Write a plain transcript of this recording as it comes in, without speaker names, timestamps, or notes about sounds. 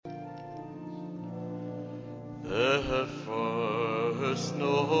The first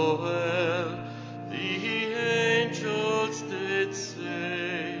Noel, the angels did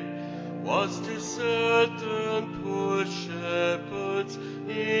say, was to certain poor shepherds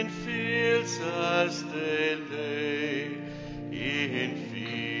in fields as they lay, in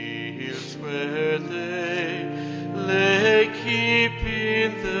fields where they lay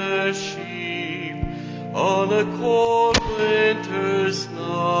keeping their sheep on a cold winter's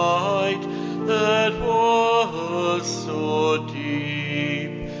night that was so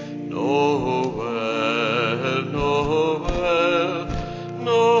deep. Noel, Noel,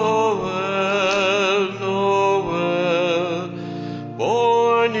 Noel, Noel,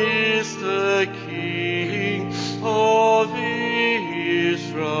 born is the King of Israel.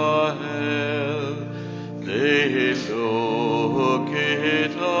 They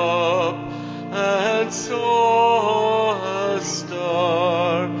looked up and saw a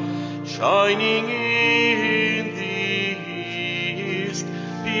star shining in the east,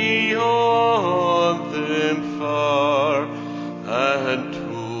 beyond them far, and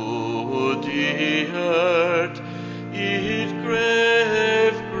to the earth it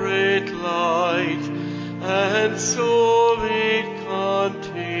gave great light, and so it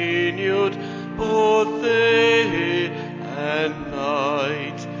continued both day and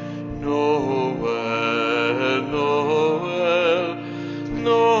night. Noel, Noel,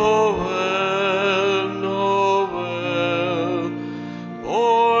 Noel, Noel,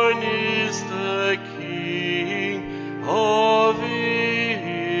 born is the King of Israel.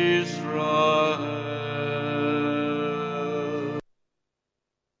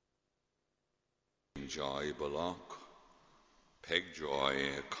 Joy Bullock, Peg Joy,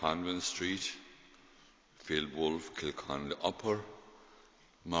 Convent Street, Phil Wolfe, Kilconley Upper,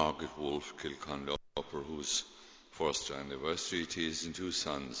 Margaret Wolfe, Kilconley Upper, whose first anniversary it is, and two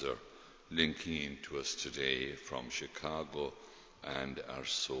sons are linking in to us today from Chicago and are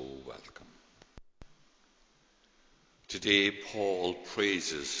so welcome. Today, Paul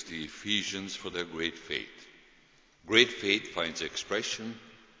praises the Ephesians for their great faith. Great faith finds expression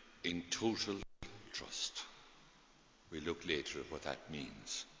in total trust. We'll look later at what that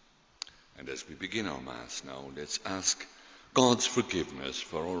means. And as we begin our Mass now, let's ask God's forgiveness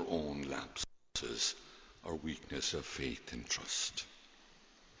for our own lapses, our weakness of faith and trust.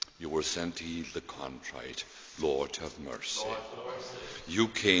 You were sent to heal the contrite. Lord, have mercy. Lord, have mercy. You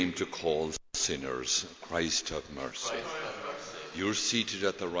came to call sinners. Christ, have mercy. Christ, have mercy. You're seated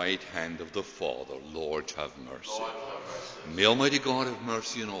at the right hand of the Father. Lord, have mercy. Lord, have mercy. May Almighty God have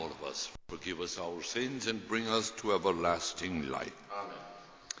mercy on all of us, forgive us our sins, and bring us to everlasting life. Amen.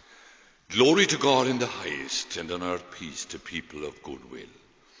 Glory to God in the highest, and on earth peace to people of good will.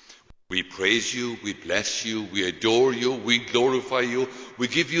 We praise you, we bless you, we adore you, we glorify you, we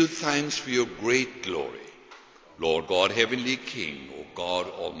give you thanks for your great glory. Lord God, Heavenly King, O God,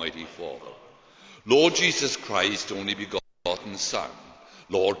 Almighty Father. Lord Jesus Christ, only begotten Son.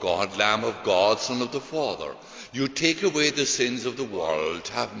 Lord God, Lamb of God, Son of the Father. You take away the sins of the world,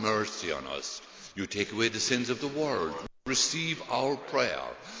 have mercy on us. You take away the sins of the world, receive our prayer.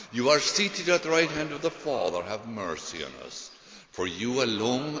 You are seated at the right hand of the Father, have mercy on us. For you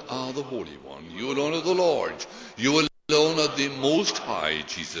alone are the Holy One, you alone are the Lord, you alone are the Most High,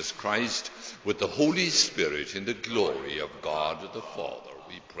 Jesus Christ, with the Holy Spirit in the glory of God the Father.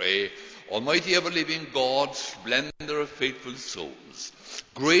 We pray, Almighty ever-living God, splendor of faithful souls,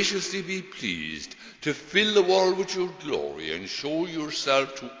 graciously be pleased to fill the world with your glory and show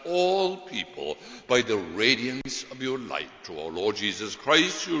yourself to all people by the radiance of your light, through our Lord Jesus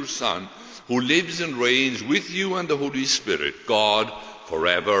Christ, your Son, who lives and reigns with you and the Holy Spirit, God,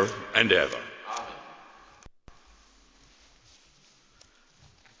 forever and ever. Amen.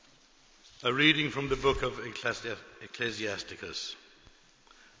 A reading from the book of Ecclesiasticus.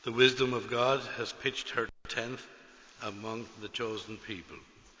 The wisdom of God has pitched her tent among the chosen people.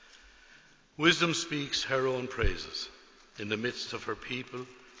 Wisdom speaks her own praises. In the midst of her people,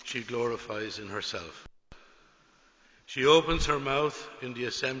 she glorifies in herself. She opens her mouth in the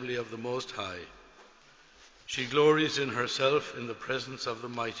assembly of the Most High. She glories in herself in the presence of the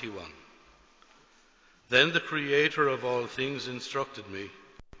Mighty One. Then the Creator of all things instructed me,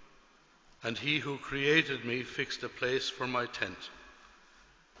 and he who created me fixed a place for my tent.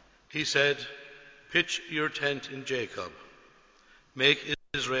 He said, "Pitch your tent in Jacob. Make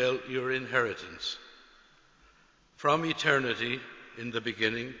Israel your inheritance. From eternity, in the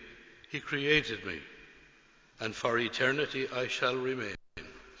beginning, he created me, and for eternity I shall remain.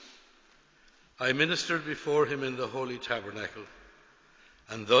 I ministered before him in the holy tabernacle,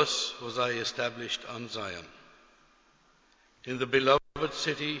 and thus was I established on Zion. In the beloved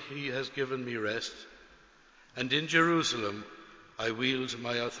city he has given me rest, and in Jerusalem I wield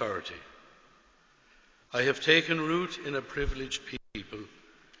my authority. I have taken root in a privileged people,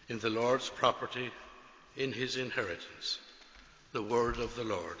 in the Lord's property, in his inheritance. The word of the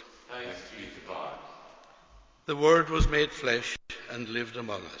Lord. Thanks be to God. The Word was made flesh and lived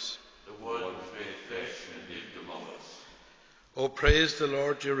among us. The Word was made flesh and lived among us. O praise the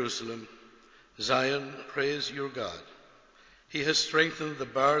Lord, Jerusalem. Zion, praise your God. He has strengthened the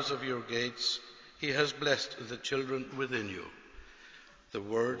bars of your gates. He has blessed the children within you. The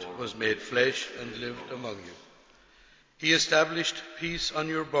Word was made flesh and lived among you. He established peace on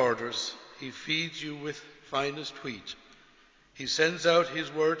your borders. He feeds you with finest wheat. He sends out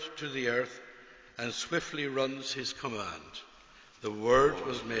his word to the earth and swiftly runs his command. The Word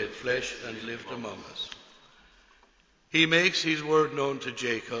was made flesh and lived among us. He makes his word known to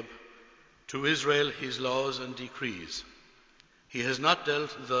Jacob, to Israel his laws and decrees. He has not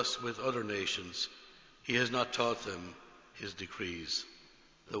dealt thus with other nations. He has not taught them his decrees.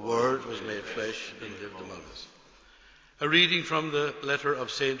 The Word was made flesh and lived among us. A reading from the letter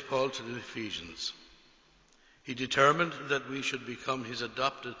of St. Paul to the Ephesians. He determined that we should become his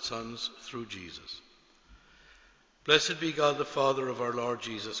adopted sons through Jesus. Blessed be God, the Father of our Lord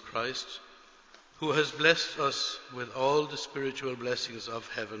Jesus Christ, who has blessed us with all the spiritual blessings of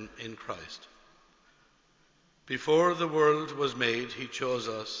heaven in Christ. Before the world was made, he chose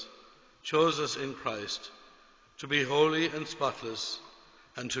us in Christ, to be holy and spotless,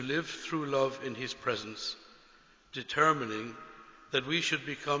 and to live through love in his presence, determining that we should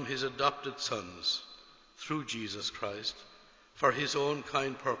become his adopted sons through Jesus Christ, for his own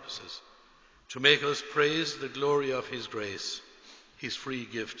kind purposes, to make us praise the glory of his grace, his free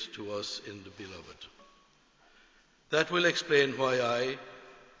gift to us in the Beloved. That will explain why I,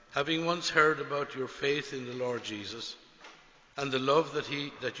 having once heard about your faith in the Lord Jesus and the love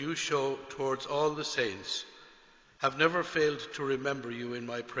that you show towards all the saints, have never failed to remember you in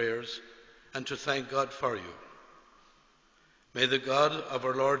my prayers and to thank God for you. May the God of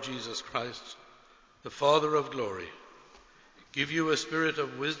our Lord Jesus Christ, the Father of glory, give you a spirit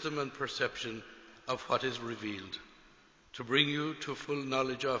of wisdom and perception of what is revealed, to bring you to full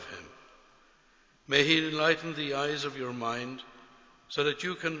knowledge of him. May he enlighten the eyes of your mind, so that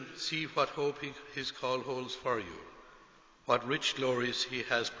you can see what hope his call holds for you, what rich glories he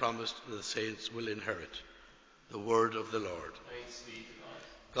has promised the saints will inherit. The word of the Lord. Thanks be to God.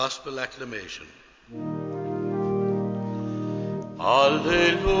 Gospel acclamation.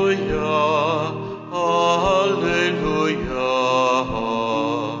 Alleluia, alleluia, alleluia,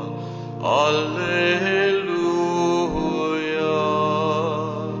 alleluia,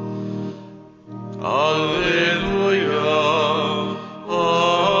 alleluia.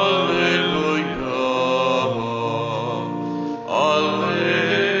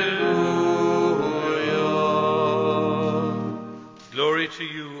 Glory to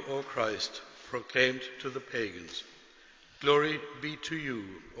you, O Christ, proclaimed to the pagans. Glory be to you,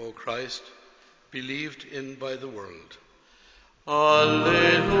 O Christ, believed in by the world.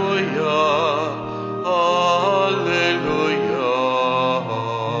 Alleluia, alleluia,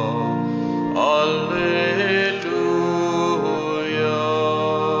 alleluia.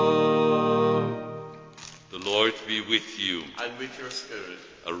 The Lord be with you. And with your spirit.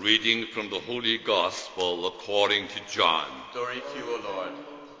 A reading from the Holy Gospel according to John. Glory to you, O Lord.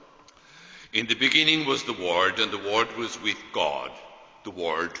 In the beginning was the Word, and the Word was with God. The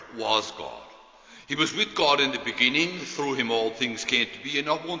Word was God. He was with God in the beginning. Through him all things came to be, and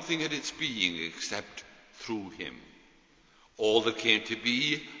not one thing had its being except through him. All that came to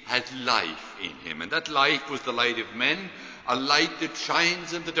be had life in him, and that life was the light of men, a light that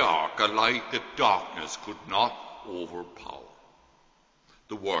shines in the dark, a light that darkness could not overpower.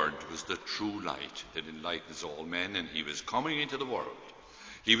 The Word was the true light that enlightens all men, and he was coming into the world.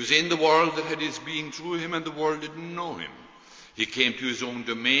 He was in the world that had his being through him, and the world didn't know him. He came to his own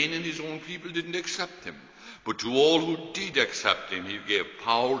domain, and his own people didn't accept him. But to all who did accept him, he gave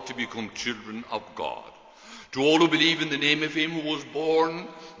power to become children of God. To all who believe in the name of him who was born,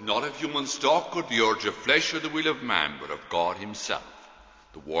 not of human stock or the urge of flesh or the will of man, but of God himself.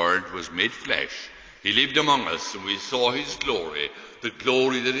 The Word was made flesh. He lived among us, and we saw his glory, the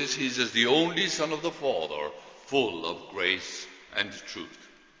glory that is his as the only Son of the Father, full of grace and truth.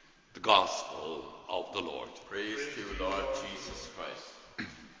 The Gospel of the Lord. Praise to you, Lord Jesus Christ.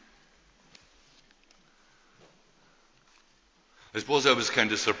 I suppose I was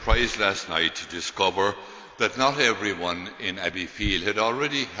kind of surprised last night to discover that not everyone in Abbeyfield had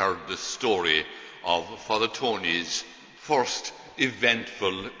already heard the story of Father Tony's first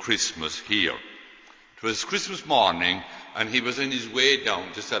eventful Christmas here. It was Christmas morning and he was on his way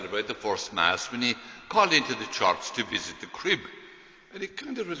down to celebrate the first Mass when he called into the church to visit the crib. And he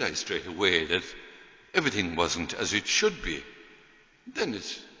kind of realized straight away that everything wasn't as it should be. Then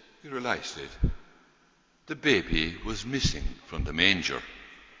he realized it. The baby was missing from the manger.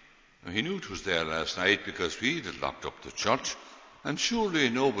 Now, he knew it was there last night because we had locked up the church, and surely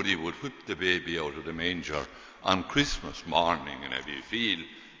nobody would whip the baby out of the manger on Christmas morning in Abbeyfield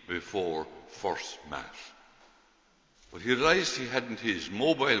before first Mass. But he realized he hadn't his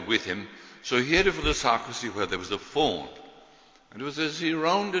mobile with him, so he headed for the sacristy where there was a phone. And it was as he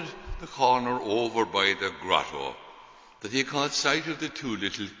rounded the corner over by the grotto that he caught sight of the two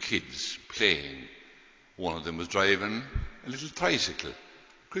little kids playing. One of them was driving a little tricycle,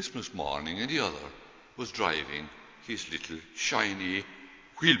 Christmas morning, and the other was driving his little shiny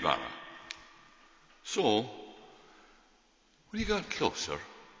wheelbarrow. So, when he got closer,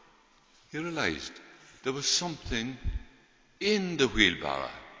 he realized there was something in the wheelbarrow.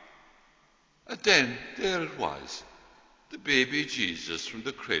 And then there it was, the baby Jesus from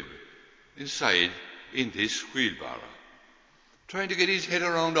the crib, inside in this wheelbarrow. Trying to get his head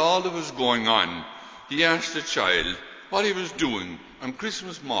around all that was going on, he asked the child what he was doing on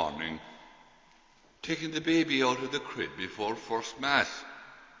Christmas morning, taking the baby out of the crib before first Mass.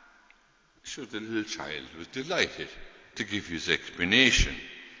 Sure, the little child was delighted to give his explanation.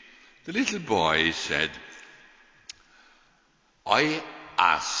 The little boy said, I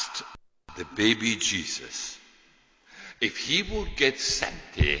asked the baby Jesus if he would get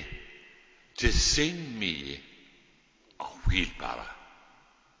Santa to send me a wheelbarrow.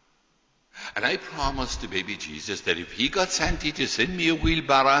 And I promised the baby Jesus that if he got Santa to send me a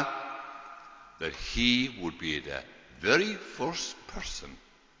wheelbarrow, that he would be the very first person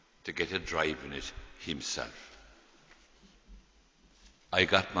to get a drive in it himself. I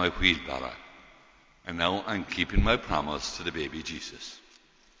got my wheelbarrow, and now I'm keeping my promise to the baby Jesus.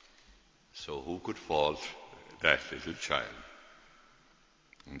 So who could fault that little child?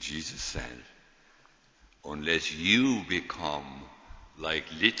 And Jesus said, unless you become like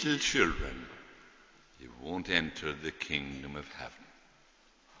little children, you won't enter the kingdom of heaven.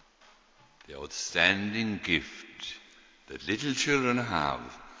 The outstanding gift that little children have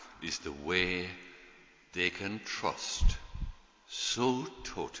is the way they can trust so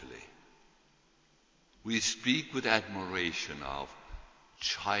totally. We speak with admiration of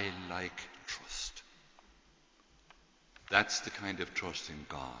childlike trust. That's the kind of trust in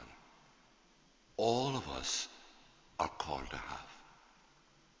God all of us are called to have.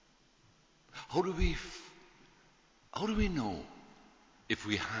 How do we know if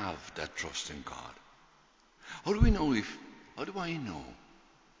we have that trust in God? How do I know?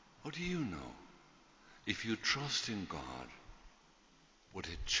 How do you know if you trust in God with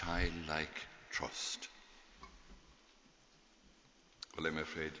a childlike trust? Well, I'm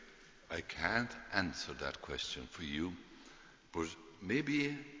afraid I can't answer that question for you, but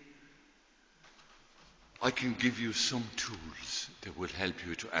maybe I can give you some tools that will help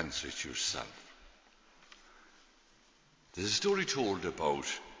you to answer it yourself. There's a story told about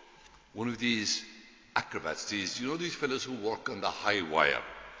one of these acrobats, these fellows who work on the high wire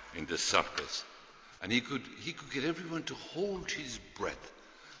in the circus. And he could get everyone to hold his breath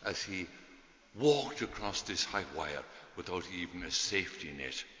as he walked across this high wire without even a safety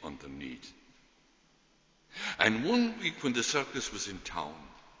net underneath. And one week when the circus was in town,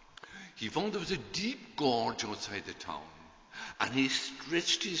 he found there was a deep gorge outside the town, and he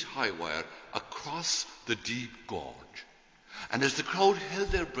stretched his high wire across the deep gorge. And as the crowd held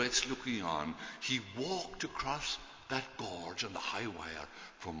their breaths looking on, he walked across that gorge on the high wire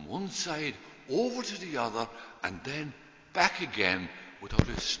from one side over to the other and then back again without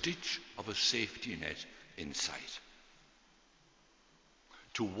a stitch of a safety net in sight.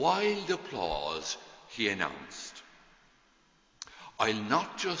 To wild applause, he announced, I'll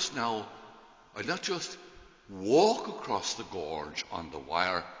not just walk across the gorge on the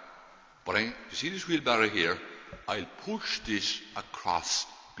wire, but you see this wheelbarrow here? I'll push this across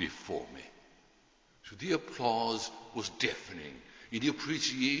before me. So the applause was deafening in the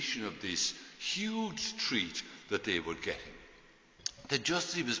appreciation of this huge treat that they were getting. Then just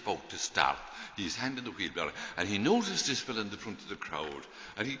as he was about to start, he's handed the wheelbarrow, and he noticed this fellow in the front of the crowd,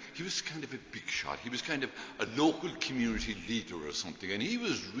 and he was kind of a big shot. He was kind of a local community leader or something, and he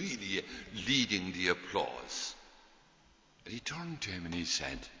was really leading the applause. And he turned to him and he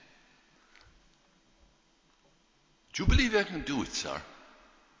said, do you believe I can do it, sir?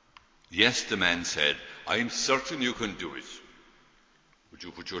 Yes, the man said, I'm certain you can do it. Would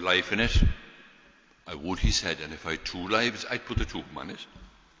you put your life in it? I would, he said, and if I had 2 lives, I'd put the 2 of them on it.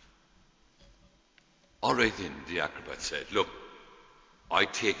 All right then, the acrobat said, look, I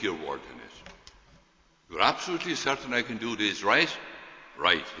take your word on it. You're absolutely certain I can do this, right?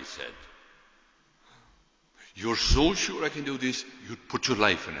 Right, he said. You're so sure I can do this, you'd put your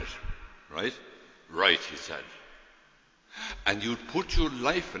life in it, right? Right, he said. And you'd put your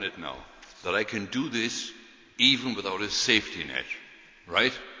life in it now, that I can do this even without a safety net,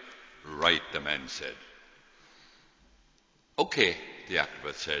 right? Right, the man said. Okay, the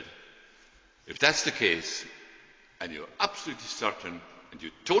acrobat said, if that's the case, and you're absolutely certain, and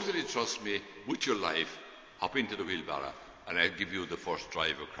you totally trust me with your life, hop into the wheelbarrow, and I'll give you the first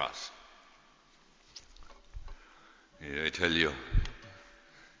drive across. I tell you,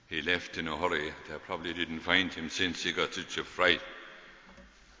 he left in a hurry. They probably didn't find him since he got such a fright.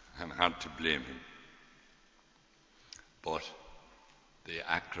 I'm hard to blame him. But the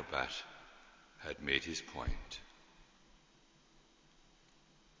acrobat had made his point.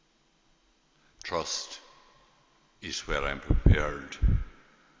 Trust is where I'm prepared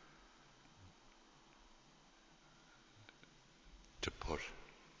to put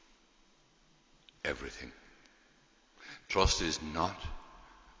everything. Trust is not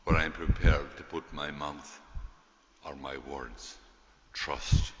where I'm prepared to put my mouth or my words.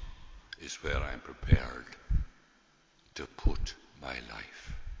 Trust is where I'm prepared to put my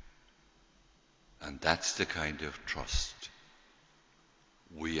life. And that's the kind of trust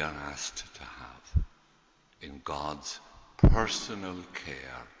we are asked to have in God's personal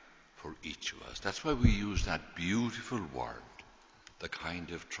care for each of us. That's why we use that beautiful word, the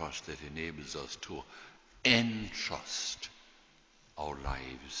kind of trust that enables us to entrust our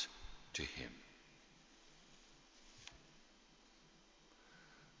lives to Him.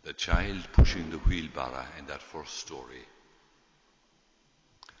 The child pushing the wheelbarrow in that first story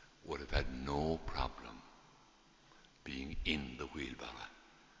would have had no problem being in the wheelbarrow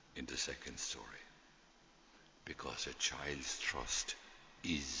in the second story, because a child's trust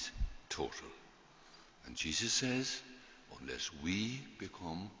is total. And Jesus says, unless we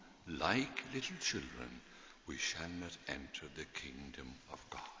become like little children, we shall not enter the kingdom of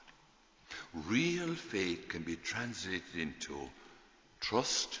God. Real faith can be translated into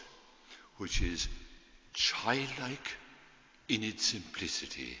trust, which is childlike in its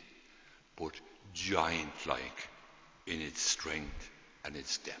simplicity, but giant-like in its strength and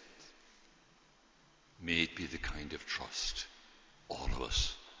its depth. May it be the kind of trust all of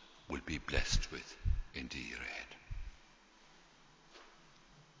us will be blessed with in the year ahead.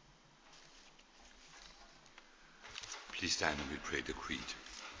 Please stand and we pray the creed.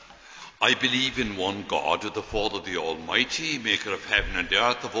 I believe in one God, the Father, the Almighty, maker of heaven and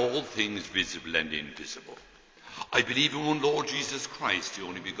earth, of all things visible and invisible. I believe in one Lord Jesus Christ, the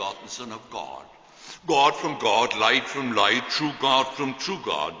only begotten Son of God, God from God, light from light, true God from true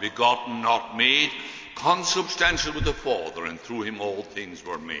God, begotten, not made, consubstantial with the Father, and through him all things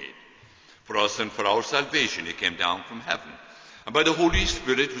were made. For us and for our salvation he came down from heaven, and by the Holy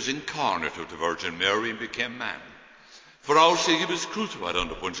Spirit was incarnate of the Virgin Mary and became man. For our sake he was crucified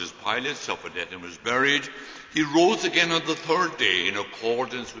under Pontius Pilate, suffered death and was buried. He rose again on the third day in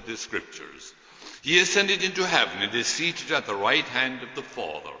accordance with the Scriptures. He ascended into heaven and is seated at the right hand of the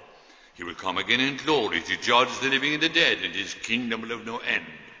Father. He will come again in glory to judge the living and the dead, and his kingdom will have no end.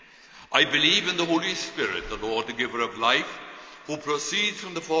 I believe in the Holy Spirit, the Lord, the giver of life, who proceeds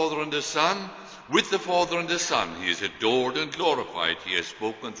from the Father and the Son. With the Father and the Son he is adored and glorified. He has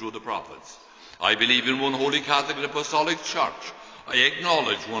spoken through the prophets. I believe in one holy Catholic and Apostolic Church. I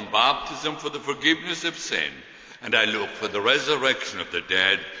acknowledge one baptism for the forgiveness of sin, and I look for the resurrection of the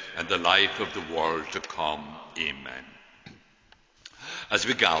dead and the life of the world to come. Amen. As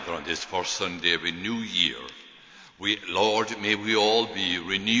we gather on this first Sunday of a new year, Lord, may we all be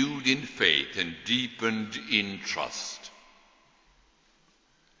renewed in faith and deepened in trust.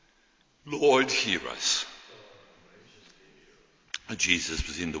 Lord, hear us. Jesus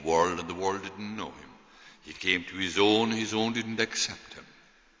was in the world, and the world didn't know him. He came to his own didn't accept him.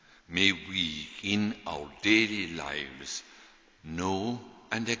 May we, in our daily lives, know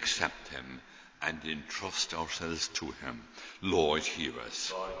and accept him and entrust ourselves to him. Lord, hear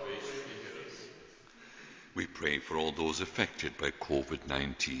us. Lord, graciously hear us. We pray for all those affected by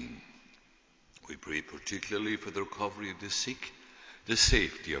COVID-19. We pray particularly for the recovery of the sick, the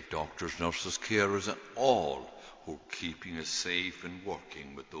safety of doctors, nurses, carers, and all who are keeping us safe and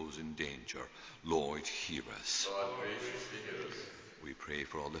working with those in danger. Lord, hear us. Lord, graciously hear us. We pray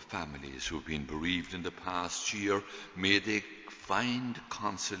for all the families who have been bereaved in the past year. May they find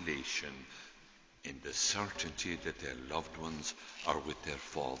consolation in the certainty that their loved ones are with their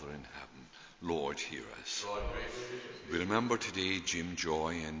Father in heaven. Lord, hear us. Lord, gracious. We remember today Jim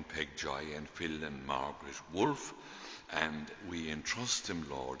Joy and Peg Joy and Phil and Margaret Wolfe, and we entrust them,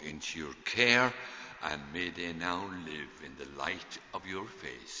 Lord, into your care, and may they now live in the light of your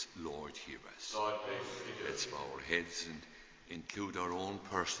face. Lord, hear us. Lord, graciously. Let's bow our heads and include our own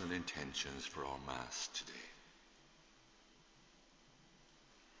personal intentions for our Mass today.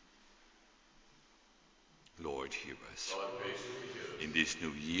 Lord, hear us. Lord, graciously hear us. In this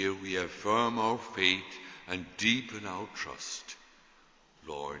new year we affirm our faith and deepen our trust.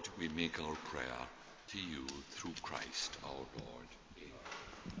 Lord, we make our prayer to you through Christ our Lord. Amen.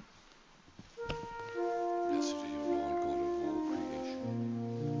 Blessed are you, Lord God of all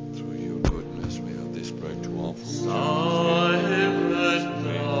creation. Through your goodness we have this bread to offer. Silent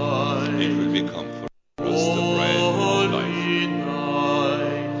night, It will become for us the bread of life.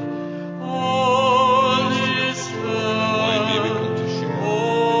 all is Why may we come to share?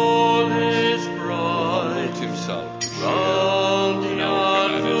 all is Humbled bright, himself to share round in the our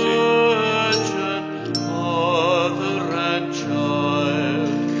humanity. Virgin, mother and child.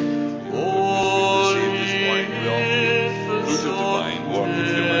 All Receive this wine we offer you. Fruit of divine work of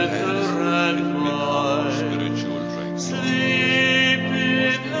human hands. It will become our spiritual drink. Sleep in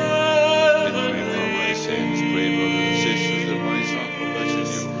Let me for my heavenly sins, pray, brothers and sisters, that my sacrifice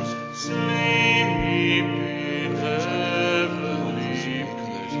is yours. sleep in heavenly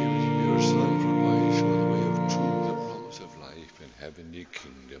Your Son provides for the way of truth, the promise of life and heavenly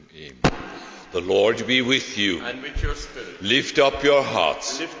kingdom. Amen. The Lord be with you. and with your spirit. Lift up your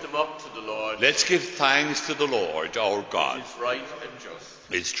hearts. Lift them up to the Lord. Let's give thanks to the Lord our God. It's right and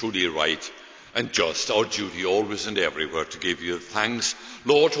just. It's truly right and just, our duty always and everywhere to give you thanks,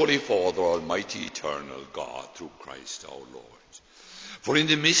 Lord, Holy Father, Almighty, Eternal God, through Christ our Lord. For in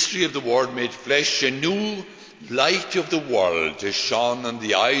the mystery of the Word made flesh, a new light of the world has shone on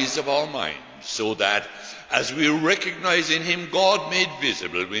the eyes of our minds, so that as we recognize in him God made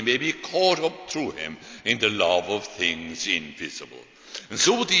visible, we may be caught up through him in the love of things invisible. And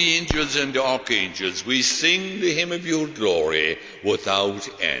so with the angels and the archangels we sing the hymn of your glory without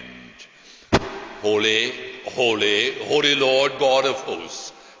end. Holy, holy, holy Lord God of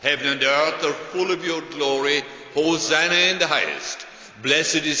hosts, heaven and earth are full of your glory. Hosanna in the highest.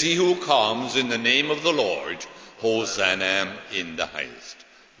 Blessed is he who comes in the name of the Lord. Hosanna in the highest.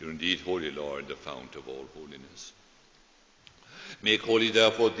 You're indeed holy, Lord, the fount of all holiness. Make holy,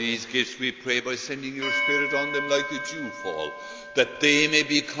 therefore, these gifts, we pray, by sending your Spirit on them like the dewfall, that they may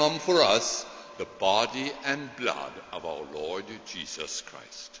become for us the body and blood of our Lord Jesus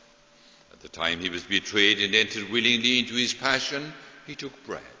Christ. At the time he was betrayed and entered willingly into his passion, he took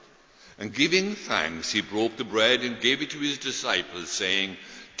bread. And giving thanks, he broke the bread and gave it to his disciples, saying,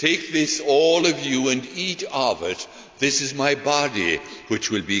 "Take this, all of you, and eat of it. This is my body,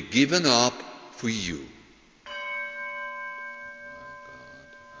 which will be given up for you."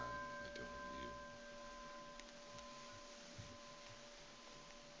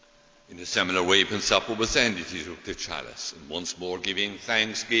 In a similar way, when supper was ended, he took the chalice, and once more giving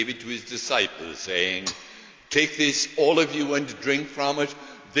thanks, gave it to his disciples, saying, "Take this, all of you, and drink from it.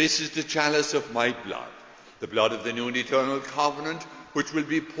 This is the chalice of my blood, the blood of the new and eternal covenant, which will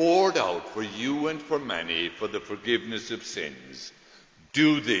be poured out for you and for many for the forgiveness of sins.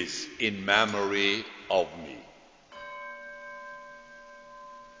 Do this in memory of me."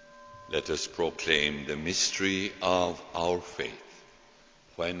 Let us proclaim the mystery of our faith.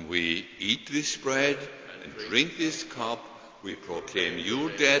 When we eat this bread and drink this cup, we proclaim your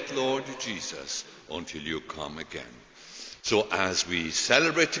death, Lord Jesus, until you come again. So as we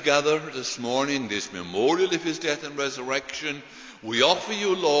celebrate together this morning this memorial of his death and resurrection, we offer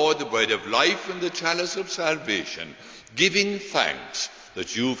you, Lord, the bread of life and the chalice of salvation, giving thanks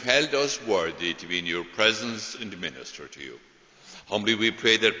that you've held us worthy to be in your presence and minister to you. Humbly we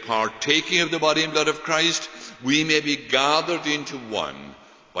pray that, partaking of the body and blood of Christ, we may be gathered into one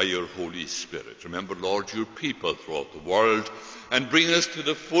by your Holy Spirit. Remember, Lord, your people throughout the world, and bring us to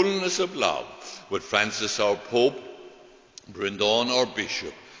the fullness of love with Francis our Pope, Brendan our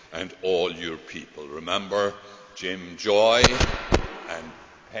Bishop, and all your people. Remember Jim Joy and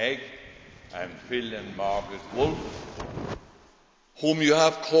Peg and Phil and Margaret Wolfe, whom you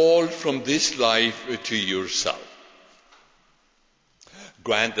have called from this life to yourself.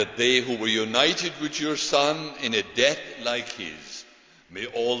 Grant that they who were united with your Son in a death like his may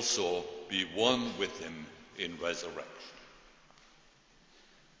also be one with him in resurrection.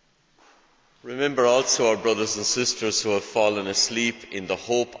 Remember also our brothers and sisters who have fallen asleep in the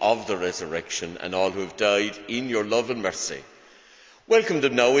hope of the resurrection, and all who have died in your love and mercy. Welcome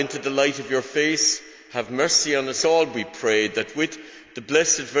them now into the light of your face. Have mercy on us all, we pray, that with the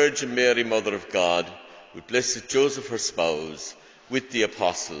Blessed Virgin Mary, Mother of God, with Blessed Joseph, her spouse, with the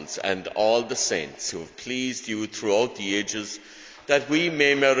apostles and all the saints who have pleased you throughout the ages, that we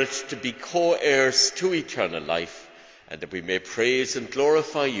may merit to be co-heirs to eternal life, and that we may praise and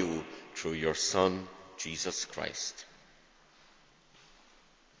glorify you through your Son, Jesus Christ.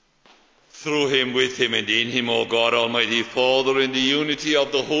 Through him, with him, and in him, O God, Almighty Father, in the unity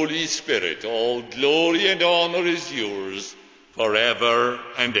of the Holy Spirit, all glory and honour is yours forever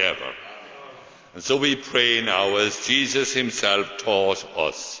and ever. And so we pray now as Jesus himself taught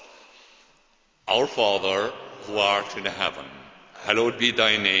us. Our Father, who art in heaven, hallowed be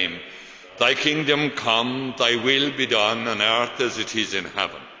thy name. Thy kingdom come, thy will be done on earth as it is in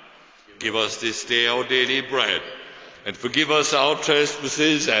heaven. Give us this day our daily bread, and forgive us our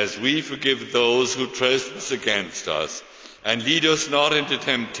trespasses as we forgive those who trespass against us. And lead us not into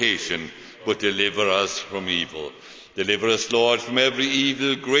temptation, but deliver us from evil. Deliver us, Lord, from every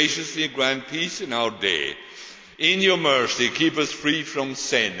evil. Graciously grant peace in our day. In your mercy, keep us free from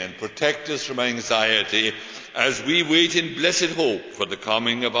sin and protect us from anxiety as we wait in blessed hope for the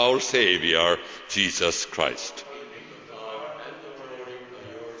coming of our Saviour, Jesus Christ.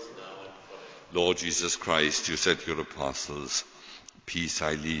 Lord Jesus Christ, you said to your apostles, peace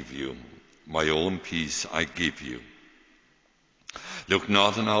I leave you, my own peace I give you. Look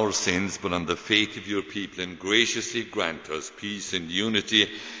not on our sins, but on the faith of your people, and graciously grant us peace and unity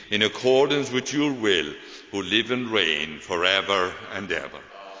in accordance with your will, who live and reign forever and ever.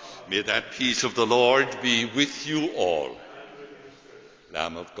 May that peace of the Lord be with you all.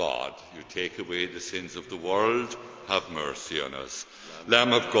 Lamb of God, you take away the sins of the world, have mercy on us.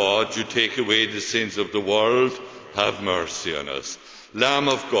 Lamb of God, you take away the sins of the world, have mercy on us. Lamb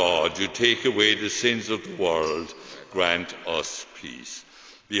of God, you take away the sins of the world, grant us peace.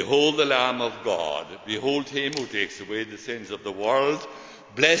 Behold the Lamb of God, behold him who takes away the sins of the world.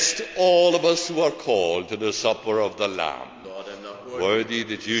 Blessed all of us who are called to the supper of the Lamb. Lord, I'm not Worthy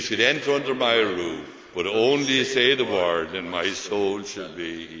that you should enter under my roof, but only say the word, and my soul shall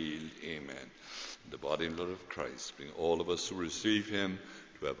be healed. Amen. The body and blood of Christ bring all of us who receive him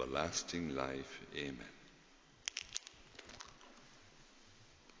to everlasting life. Amen.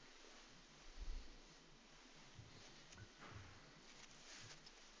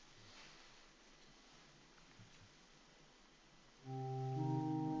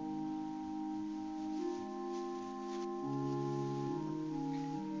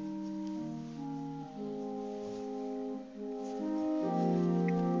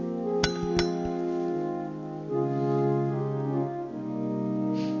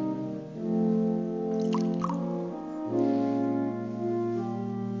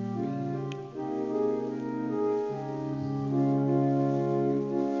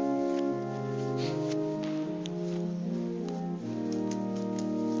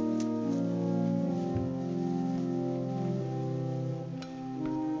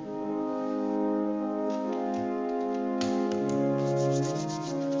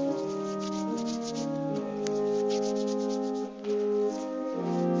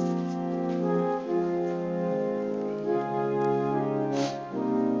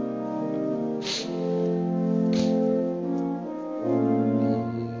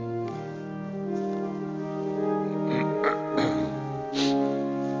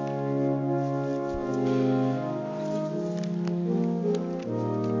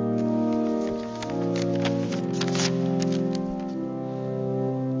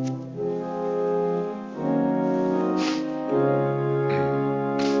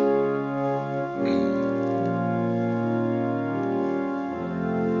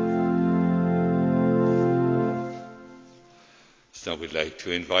 Now we'd like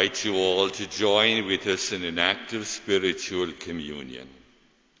to invite you all to join with us in an act of spiritual communion.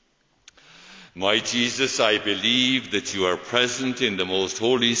 My Jesus, I believe that you are present in the most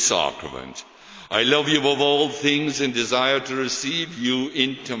holy sacrament. I love you above all things and desire to receive you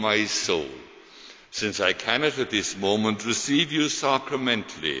into my soul. Since I cannot at this moment receive you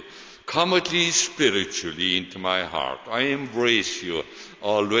sacramentally, come at least spiritually into my heart. I embrace you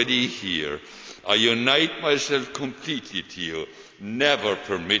already here. I unite myself completely to you. Never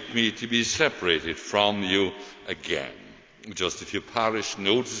permit me to be separated from you again. Just a few parish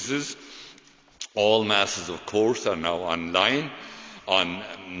notices. All masses, of course, are now online. On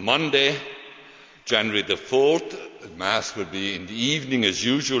Monday, January the 4th, Mass will be in the evening as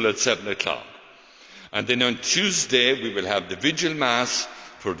usual at 7 o'clock. And then on Tuesday, we will have the Vigil Mass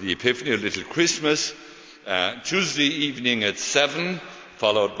for the Epiphany of Little Christmas, Tuesday evening at 7,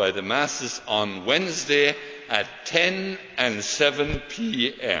 followed by the Masses on Wednesday at 10 and 7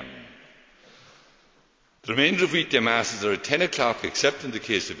 p.m. The remainder of weekday Masses are at 10 o'clock, except in the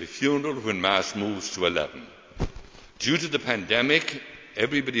case of a funeral when Mass moves to 11. Due to the pandemic,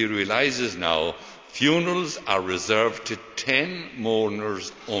 everybody realises now funerals are reserved to 10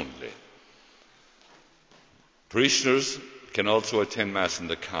 mourners only. Parishioners can also attend Mass in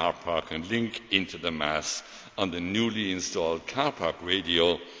the car park and link into the Mass on the newly installed car park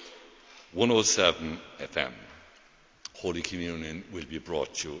radio 107 FM. Holy Communion will be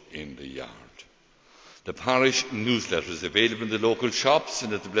brought to you in the yard. The parish newsletter is available in the local shops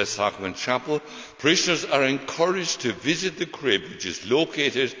and at the Blessed Sacrament Chapel. Parishioners are encouraged to visit the crib, which is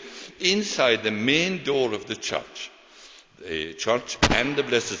located inside the main door of the church. The church and the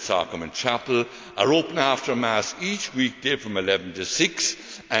Blessed Sacrament Chapel are open after Mass each weekday from 11 to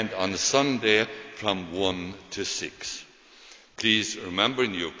 6 and on Sunday from 1 to 6. Please remember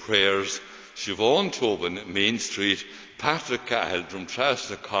in your prayers Siobhan Tobin, Main Street, Patrick Cahill,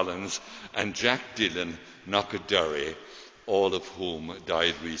 Drumtrasta Collins and Jack Dillon, Knockadurry, all of whom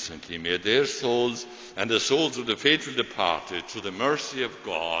died recently. May their souls and the souls of the faithful departed, through the mercy of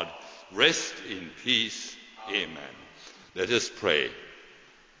God, rest in peace. Amen. Let us pray.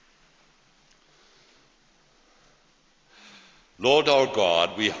 Lord our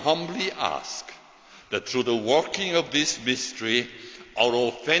God, we humbly ask that through the working of this mystery, our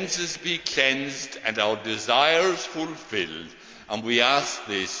offences be cleansed and our desires fulfilled, and we ask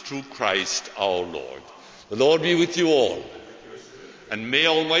this through Christ our Lord. The Lord be with you all, and may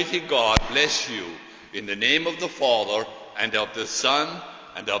Almighty God bless you in the name of the Father, and of the Son,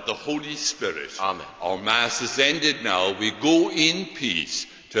 and of the Holy Spirit. Amen. Our Mass is ended now. We go in peace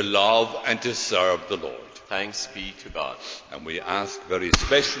to love and to serve the Lord. Thanks be to God. And we ask very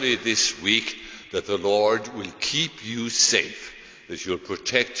especially this week that the Lord will keep you safe, that you'll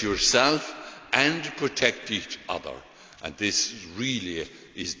protect yourself and protect each other. And this really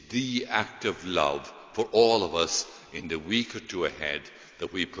is the act of love for all of us in the week or two ahead,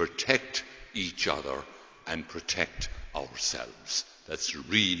 that we protect each other and protect ourselves. That's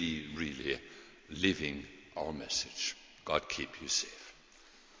really, really living our message. God keep you safe.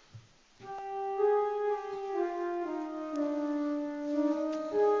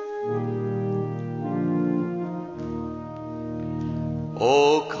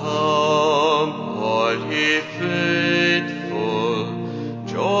 O come, all ye faithful,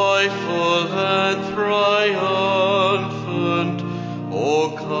 joyful and triumphant.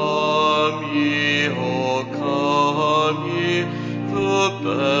 O come ye, to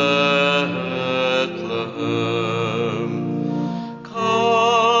Bethlehem.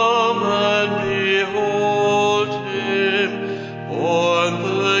 Come and behold him, born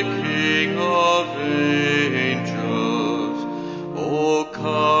the King of angels. O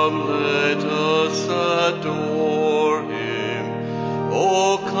come, let us adore him.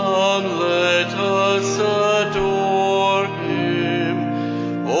 O come, let us adore him.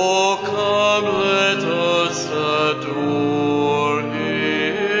 O come, let us adore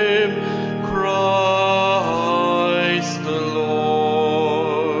him, Christ the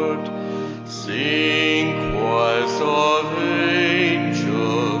Lord. Sing, choirs of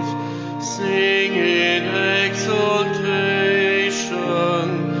angels, sing in exultation.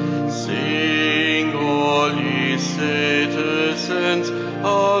 Sing, all ye citizens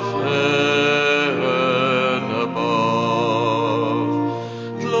of heaven.